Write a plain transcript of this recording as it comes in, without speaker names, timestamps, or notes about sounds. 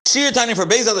Shir Tanya for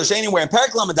Beis Adar Sheini, where in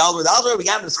Periklam and Dalvar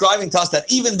began describing to us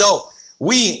that even though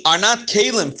we are not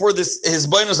kalim for this his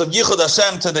bonus of Yichud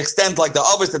Hashem to the extent like the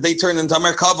others that they turned into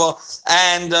Merkava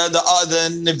and the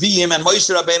Nevi'im and Moshe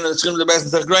Rabbeinu the Shrim the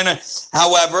Best and Greiner.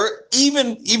 However,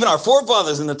 even our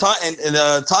forefathers in the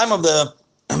time of the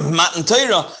Matan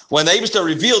Torah, when the Eibishter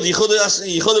revealed Yichud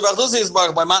B'Achdus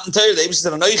by Matan Torah, the Eibishter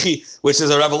said Anoichi, which is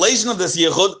a revelation of this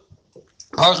Yichud.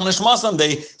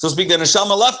 They, so to speak, the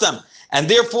neshama left them, and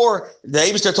therefore the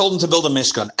Eibishter told them to build a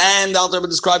mishkan. And Al Rebbe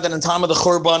described that in time of the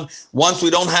Churban, once we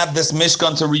don't have this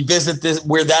mishkan to revisit this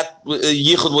where that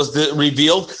yichud was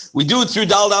revealed, we do it through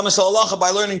Dal Damashal Halacha by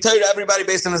learning Torah. Everybody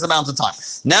based on his amount of time.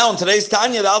 Now in today's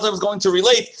Tanya, the Al Rebbe is going to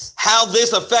relate how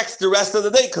this affects the rest of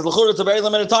the day, because the Churban is a very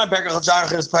limited time,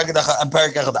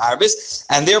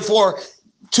 and therefore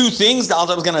two things the Al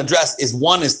Rebbe is going to address is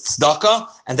one is tzedakah,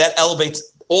 and that elevates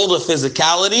all the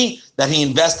physicality that he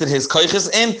invested his koiches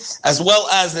in, as well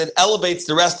as it elevates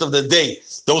the rest of the day.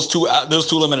 Those two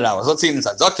limited hours. Let's see it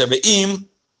inside. If the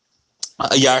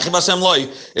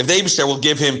Eibishter will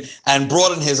give him and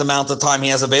broaden his amount of time he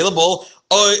has available,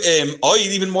 or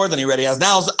even more than he already has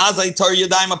now. As I tell you,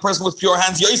 a person with pure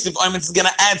hands, Yosef, is going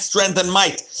to add strength and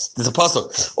might. There's a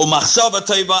pasuk.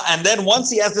 And then once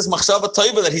he has this machshava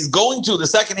toiva that he's going to, the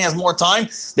second he has more time,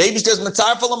 the Eibishter's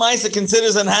mitzar for l'maisa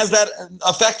considers and has that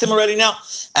affect him already now.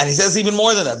 And he says even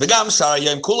more than that. And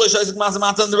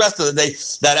the rest of the day,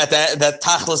 that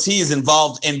tachlis he is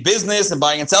involved in business and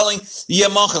buying and selling.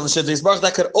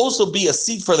 That could also be a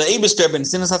seat for the Eibishter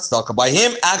by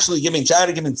him actually giving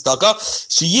charity, giving tzedakah.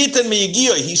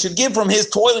 He should give from his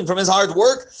toiling, from his hard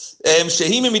work, because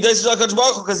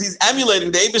he's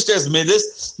emulating the Eibishter's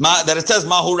midas that it says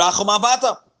Mahu Rachum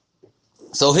Avata.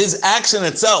 So his action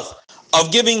itself of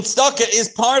giving tzedakah is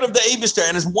part of the Eibishter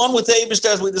and is one with the Eibishter,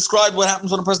 as we described what happens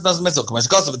when a person does a mitzvah. And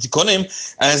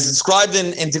it's described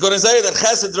in Tikkun Zayir that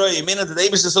chesed ro'im, meaning that the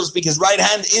Eibishter, so to speak, his right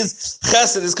hand is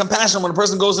chesed, is compassion. When a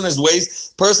person goes in his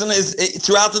ways, person is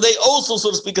throughout the day also, so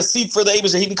to speak, a seat for the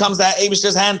Eibishter. He becomes that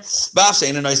Eibishter's hand.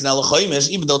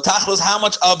 Even though tachlos, how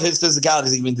much of his physicality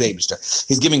is he giving to the Eibishter?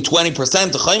 He's giving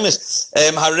 20% to choimish.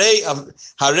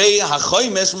 Harei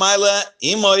hachoimish ma'ila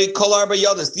imoy kol arba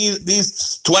yodas.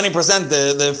 These 20%.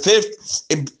 The fifth,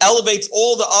 it elevates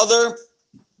all the other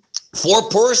 4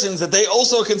 portions that they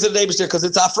also consider Eibishter because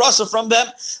it's afrasha from them.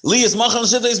 Liyas machan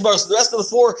shitayis bar. So the rest of the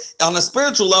 4 on a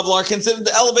spiritual level are considered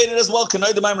elevated as well.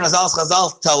 Kanoi the Maimon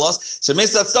Chazal tell us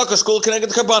shemitzvah tzedakah shkul connected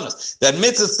to karbanos. That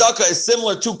mitzvah tzedakah is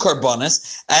similar to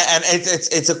karbanos and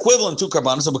it's equivalent to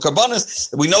karbanos. So, but karbanos,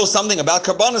 we know something about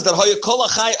karbanos that hoya kol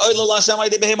achai oila l'Hashem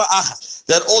ayde behema achas.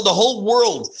 That all the whole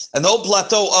world and the whole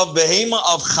plateau of behema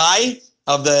of chai,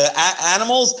 of the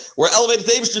animals, were elevated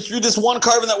to Eibishter through this one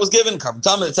carbon that was given,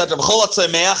 carbon, etc. And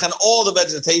all the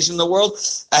vegetation in the world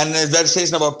and the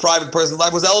vegetation of a private person's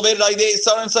life was elevated. Was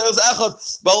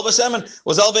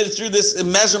elevated through this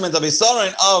measurement of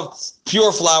Isarin of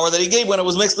pure flour that he gave when it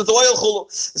was mixed with the oil.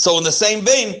 So in the same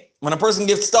vein, when a person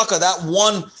gives tzedakah, that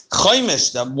one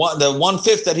chaimish, the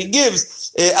 1/5 that he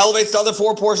gives, it elevates the other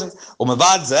 4 portions.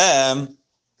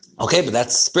 Okay, but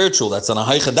that's spiritual. That's on a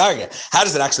high darga. How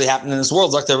does it actually happen in this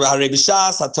world? Why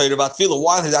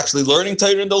he's actually learning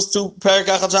Torah in those 2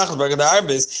 parakachachas,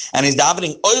 and he's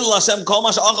davening.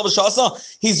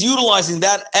 He's utilizing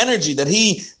that energy that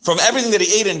he, from everything that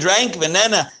he ate and drank,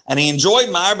 and he enjoyed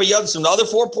ma'arba yadus from the other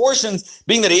 4 portions,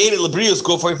 being that he ate it lebrius,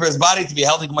 good for his body to be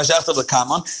healthy.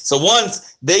 So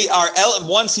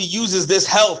once he uses this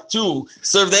health to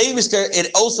serve the Eibishter, it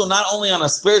also not only on a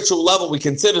spiritual level we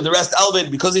consider the rest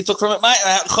elevated because he took from it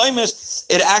chaimish.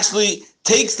 It actually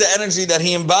takes the energy that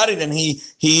he embodied and he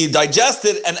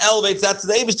digested and elevates that to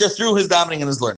the Eibishter through his davening and his learning.